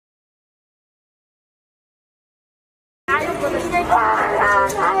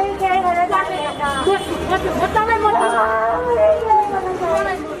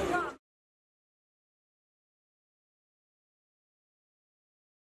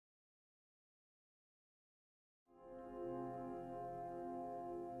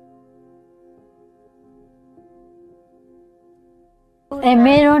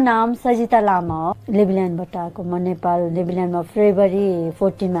मेरो नाम सजिता लामा हो। लेबनानबाट आएको म। नेपाल लेबनानमा फेब्रुअरी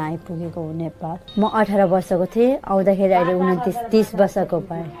 14 मा आइपुगेको हो नेपाल। म 18 वर्षको थिएँ आउँदाखेरि, अहिले 29-30 वर्षको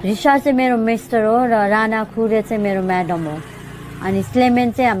भएँ। रिसा चाहिँ मेरो मिस्टर हो र राणा खुरे चाहिँ मेरो म्याडम हो। अनि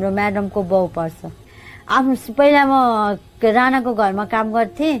स्लेमेन चाहिँ हाम्रो म्याडमको बाउ पर्छ। आफ्नो पहिला म राणाको घरमा काम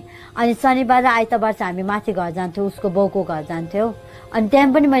गर्थेँ। अनि शनिबार र आइतबार चाहिँ हामी माथि घर जान्थ्यौँ, उसको बाउको घर जान्थ्यौँ। अनि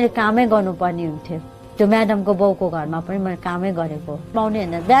त्यहाँ पनि मैले कामै गर्नुपर्ने हुन्थ्यो। त्यो म्याडमको बाउको घरमा पनि मैले कामै गरेको पाउने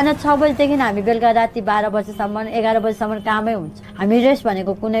होइन। बिहान 6 बजीदेखि हामी बेलुका राति 12 बजीसम्म 11 बजीसम्म कामै हुन्छ। हामी रेस्ट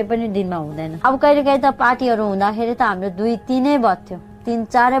भनेको कुनै पनि दिनमा हुँदैन। अब कहिले काहीँ त पार्टीहरू हुँदाखेरि त हाम्रो 2-3 बज्थ्यो,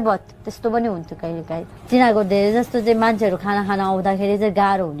 3-4 बज्थ्यो, त्यस्तो पनि हुन्थ्यो कहिले काहीँ। तिनीहरूको धेरै जस्तो चाहिँ मान्छेहरू खाना खान आउँदाखेरि चाहिँ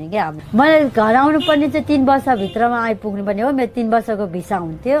गाह्रो हुने क्या। मैले घर आउनु पर्ने चाहिँ 3 वर्षभित्रमा आइपुग्नु पर्ने हो। मेरो 3 वर्षको भिसा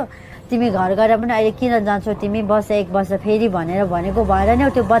हुन्थ्यो। तिमी घर गएर पनि अहिले किन जान्छौ तिमी, बस 1 वर्ष फेरि भनेर भनेको भएर नै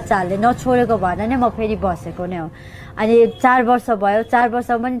त्यो बच्चाहरूले नछोडेको भएर नै म फेरि बसेको नै हो। अनि 4 वर्ष भयो। 4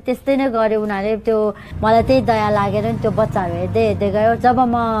 वर्ष पनि त्यस्तै नै गऱ्यो उनीहरूले। त्यो मलाई त्यही दया लागेर नि त्यो बच्चाहरू हेर्दै हेर्दै गयो। जब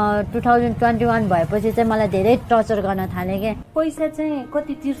म 2021 भएपछि चाहिँ मलाई धेरै टर्चर गर्न थाले क्या। पैसा चाहिँ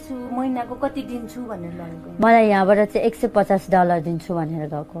कति तिर्छु, महिनाको कति दिन्छु भनेर लगेको? मलाई यहाँबाट चाहिँ $150 दिन्छु भनेर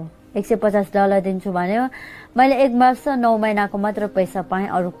गएको। $150 दिन्छु भन्यो। मैले 1 वर्ष 9 महिनाको मात्र पैसा पाएँ,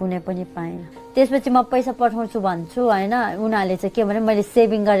 अरू कुनै पनि पाएन। त्यसपछि म पैसा पठाउँछु भन्छु होइन। उनीहरूले चाहिँ के भने मैले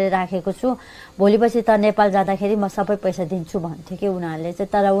सेभिङ गरेर राखेको छु, भोलिपछि त नेपाल जाँदाखेरि म सबै पैसा दिन्छु भन्थ्यो कि उनीहरूले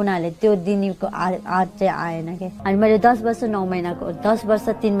चाहिँ। तर उनीहरूले त्यो दिनको आद चाहिँ आएन कि। अनि मैले 10 वर्ष 9 महिनाको 10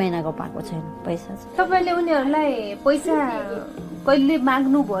 वर्ष 3 महिनाको पाएको छैन पैसा चाहिँ। तपाईँले उनीहरूलाई पैसा कहिले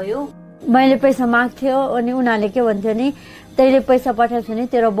माग्नु भयो? मैले पैसा माग्थ्यो अनि उनीहरूले के भन्थ्यो नि, तैँले पैसा पठाएको नि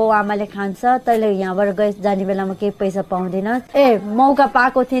तेरो बाउ आमाले खान्छ, तैँले यहाँबाट गए जाने बेलामा केही पैसा पाउँदिनस्। मौका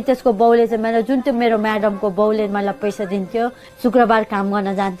पाएको थिएँ। त्यसको बाउले चाहिँ मैले जुन त्यो मेरो म्याडमको बाउले मलाई पैसा दिन्थ्यो, शुक्रबार काम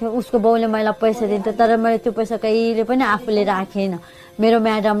गर्न जान्थ्यो, उसको बाउले मलाई पैसा दिन्थ्यो। तर मैले त्यो पैसा कहिले पनि आफूले राखेन, मेरो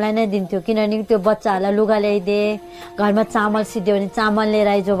म्याडमलाई नै दिन्थ्यो। किनभने त्यो बच्चाहरूलाई लुगा ल्याइदिए, घरमा चामल सिध्यो भने चामल लिएर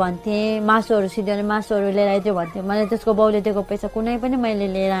आइजो भन्थेँ, मासुहरू सिध्यो भने मासुहरू लिएर आइजो भन्थेँ। मैले त्यसको बाउले दिएको पैसा कुनै पनि मैले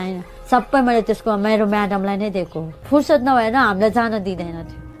लिएर आएन, सबै मैले त्यसको मेरो म्याडमलाई नै दिएको। फुर्सद नभएर हामीलाई जान दिँदैन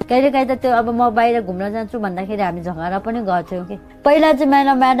थियो। कहिले काहीँ त त्यो अब म बाहिर घुम्न जान्छु भन्दाखेरि हामी झगडा पनि गर्थ्यौँ कि। पहिला चाहिँ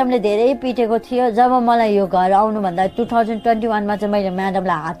मेरो म्याडमले धेरै पिटेको थियो। जब मलाई यो घर आउनुभन्दा 2021 मा चाहिँ मैले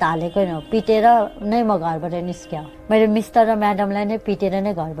म्याडमलाई हात हालेकै न, पिटेर नै म घरबाट निस्क्याँ। मैले मिस्टर र म्याडमलाई नै पिटेर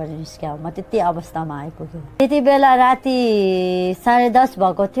नै घरबाट निस्क्याँ। म त्यति अवस्थामा आइपुगेँ। त्यति बेला राति 10:30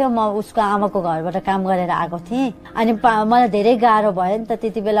 भएको थियो। म उसको आमाको घरबाट काम गरेर आएको थिएँ। अनि मलाई धेरै गाह्रो भयो नि त।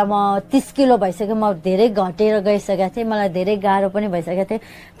 त्यति बेला म 30 किलो भइसक्यो। म धेरै घटेर गइसकेको थिएँ। मलाई धेरै गाह्रो पनि भइसकेको थियो।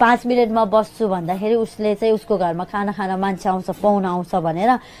 5 मिनट म बस्छु भन्दाखेरि उसले चाहिँ उसको घरमा खाना खान मान्छे आउँछ, पाहुना आउँछ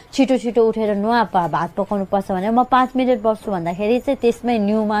भनेर छिटो छिटो उठेर भात पकाउनु पर्छ भनेर म 5 मिनट बस्छु भन्दाखेरि चाहिँ त्यसमै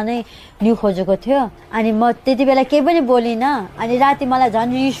न्युमा नै न्यु खोजेको थियो। अनि म त्यति बेला केही पनि बोलिनँ। अनि राति मलाई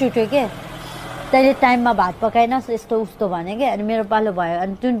झन् रिस उठ्यो के, तैँले टाइममा भात पकाएनस् यस्तो उस्तो भने कि। अनि मेरो पालो भयो।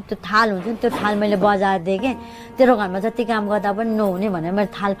 अनि जुन त्यो थाल हुन्छ नि, त्यो थाल मैले बजार दिएँ कि, तेरो घरमा जति काम गर्दा पनि नहुने भनेर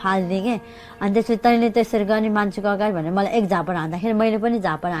मैले थाल फालिदिएँ कि। अनि त्यसपछि तैँले त्यसरी गर्ने मान्छेको अगाडि भनेर मलाई एक झापड हान्दाखेरि मैले पनि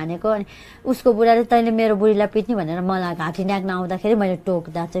झापड हानेको। अनि उसको बुढाले तैँले मेरो बुढीलाई पिट्ने भनेर मलाई घाँटी न्याक्न आउँदाखेरि मैले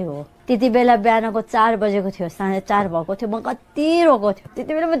टोक्दा चाहिँ हो। त्यति बेला बिहानको 4 बजेको थियो, 4:30 भएको थियो। म कति रोएको थियो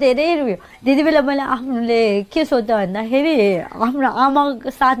त्यति बेला, म धेरै रोयो। त्यति बेला मैले आफूले के सोध्दा भन्दाखेरि आफ्नो आमाको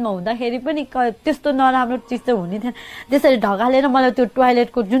साथमा हुँदाखेरि पनि त्यस्तो नराम्रो चिज चाहिँ हुने थिएन। त्यसरी ढकालेर मलाई त्यो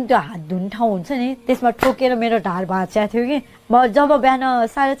टोयलेटको जुन त्यो हात धुने ठाउँ हुन्छ नि, त्यसमा ठोकेर मेरो ढाड भाँचिएको थियो कि। म जब बिहान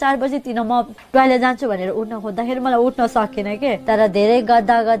 4:30 बजीतिर म टोयलेट जान्छु भनेर उठ्न खोज्दाखेरि मलाई उठ्न सकेन के। तर धेरै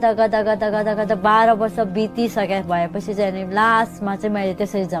गदा 12 वर्ष बितिसके भएपछि चाहिँ अनि लास्टमा चाहिँ मैले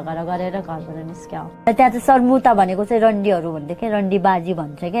त्यसरी झगडा गरेर घरबाट निस्क्याँ। त्यहाँ चाहिँ सरमुता भनेको चाहिँ रन्डीहरू भन्थ्यो कि, रन्डी बाजी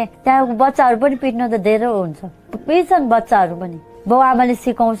भन्छ क्या। त्यहाँ बच्चाहरू पनि पिट्न त धेरै हुन्छ, पिट्छन् बच्चाहरू पनि। बाउ आमाले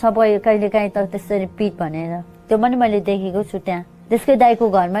सिकाउँछ कहिले काहीँ त त्यसरी पिट भनेर, त्यो पनि मैले देखेको छु त्यहाँ। त्यसकै दाइको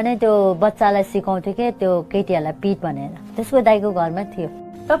घरमा नै त्यो बच्चालाई सिकाउँथ्यो कि त्यो केटीहरूलाई पिट भनेर, त्यसको दाइको घरमा थियो।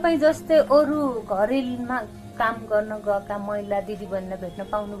 तपाईँ जस्तै अरू घरेलुमा काम गर्न गएका महिला दिदीबहिनीलाई भेट्न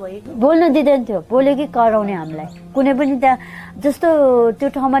पाउनुभयो? बोल्न दिँदैन थियो, बोल्यो कि कराउने हामीलाई। कुनै पनि त्यहाँ जस्तो त्यो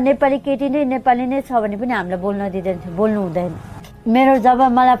ठाउँमा नेपाली केटी नै नेपाली नै छ भने पनि हामीलाई बोल्न दिँदैन थियो, बोल्नु हुँदैन। मेरो जब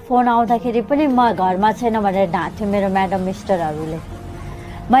मलाई फोन आउँदाखेरि पनि म घरमा छैन भनेर ढाँट्थ्यो मेरो म्याडम मिस्टरहरूले।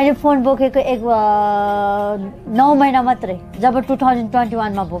 मैले फोन बोकेको 9 महिना मात्रै, जब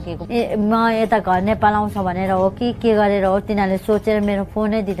 2021 मा बोकेको। म यता घर नेपाल आउँछ भनेर हो कि के गरेर हो, तिनीहरूले सोचेर मेरो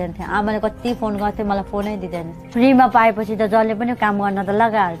फोनै दिँदैन थियो। आमाले कति फोन गर्थ्यो, मलाई फोनै दिँदैन। फ्रीमा पाएपछि त जसले पनि काम गर्न त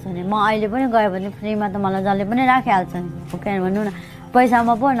लगाइहाल्छ नि। म अहिले पनि गयो भने फ्रीमा त मलाई जसले पनि राखिहाल्छ नि। के भन्नु न,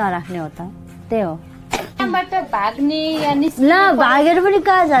 पैसामा पो नराख्ने हो त, त्यही हो। भाग्ने या ल भागेर पनि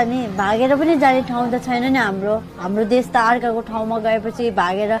कहाँ जाने, भागेर पनि जाने ठाउँ त छैन नि हाम्रो देश त। अर्काको ठाउँमा गएपछि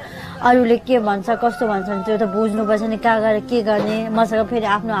भागेर अरूले के भन्छ कस्तो भन्छन् त्यो त बुझ्नुपर्छ नि। कहाँ गएर के गर्ने, मसँग फेरि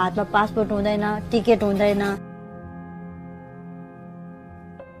आफ्नो हातमा पासपोर्ट हुँदैन, टिकट हुँदैन।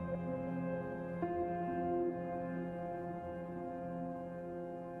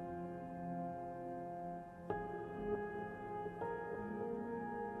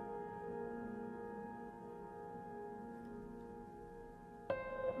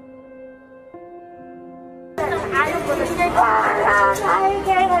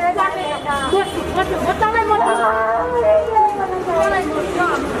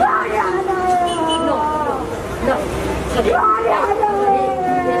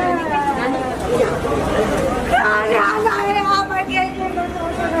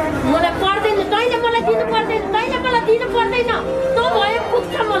 मलाई पर्दैन, तैँले मलाई दिनु पर्दैन, तैँले मलाई दिनु पर्दैन। तँ भए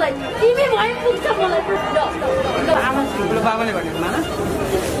पुग्छ मलाई, तिमी भए पुग्छ मलाई। बाबाले भनेको माना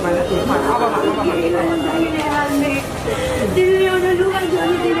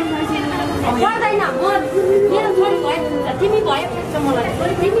पर्दैन, मेरो छोरी भए पुग्छ, तिमी भए पुग्छ मलाई,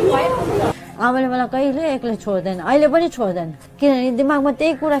 तिमी भए पुग्छ। आमाले मलाई कहिले एक्लै छोड्दैन, अहिले पनि छोड्दैन। किनभने दिमागमा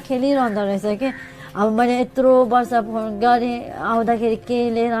त्यही कुरा खेलिरहँदो रहेछ कि अब मैले यत्रो वर्ष फोन गरेँ, आउँदाखेरि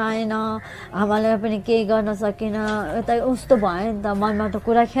केही लिएर आएन, आमाले पनि केही गर्न सकिनँ, यता उस्तो भयो नि त। मनमा त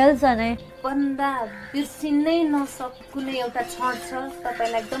कुरा खेल्छ नै। भन्दा बिर्सिनै नसक्ने एउटा क्षण छ,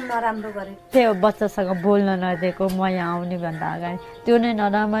 तपाईँलाई एकदम नराम्रो गरे। त्यो बच्चासँग बोल्न नदिएको, म यहाँ आउने भन्दा अगाडि त्यो नै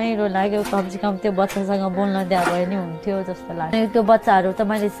नराम्रो लाग्यो। कमसेकम त्यो बच्चासँग बोल्न दिए भए नि हुन्थ्यो जस्तो लाग्यो। त्यो बच्चाहरू त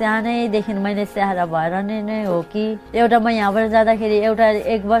मैले सानैदेखि मैले स्याहारा भएर नै हो कि। एउटा म यहाँबाट जाँदाखेरि एउटा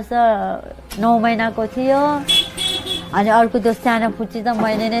 1 वर्ष 9 महिनाको थियो, अनि अर्को त्यो सानो पुच्ची त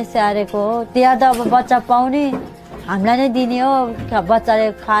मैले नै स्याहारेको हो। त्यहाँ त अब बच्चा पाउने हामीलाई नै दिने हो।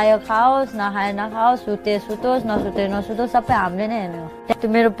 बच्चाले खायो खाओस्, नखायो नखाओस्, सुते सुतोस्, नसुते नसुतोस्, सबै हामीले नै हेर्ने हो। त्यो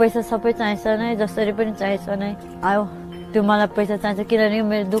मेरो पैसा सबै चाहिन्छ नै, जसरी पनि चाहिन्छ नै। आयो त्यो मलाई पैसा चाहिन्छ, किनभने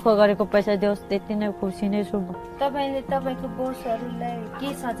मेरो दुःख गरेको पैसा दियोस्, त्यति नै खुसी नै छु म। तपाईँले तपाईँको बोसहरूलाई के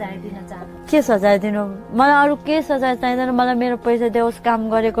सजाय दिन चाहनुहुन्छ? के सजाय दिनु, मलाई अरू के सजाय चाहिँदैन। मलाई मेरो पैसा दियोस्, काम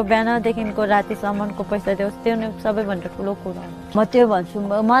गरेको बिहानदेखिको रातिसम्मको पैसा दियोस्, त्यो नै सबैभन्दा ठुलो कुरा हो। म त्यो भन्छु।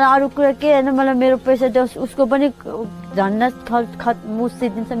 मलाई अरू कुरा के होइन, मलाई मेरो पैसा दियोस्। उसको पनि झन्डा ऊ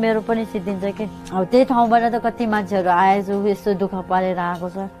सिद्धिन्छ, मेरो पनि सिद्धिन्छ कि। अब त्यही ठाउँबाट त कति मान्छेहरू आएछु, यस्तो दुःख परेर आएको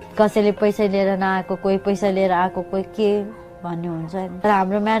छ। कसैले पैसा लिएर नआएको, कोही पैसा लिएर आएको, कोही के भन्ने हुन्छ। तर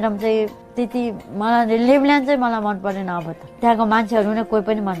हाम्रो म्याडम चाहिँ त्यति मलाई लेबल्यान्ड चाहिँ मलाई मन परेन। अब त त्यहाँको मान्छेहरू नै कोही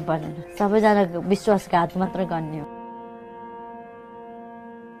पनि मन परेन, सबैजना विश्वासघात मात्र गर्ने हो।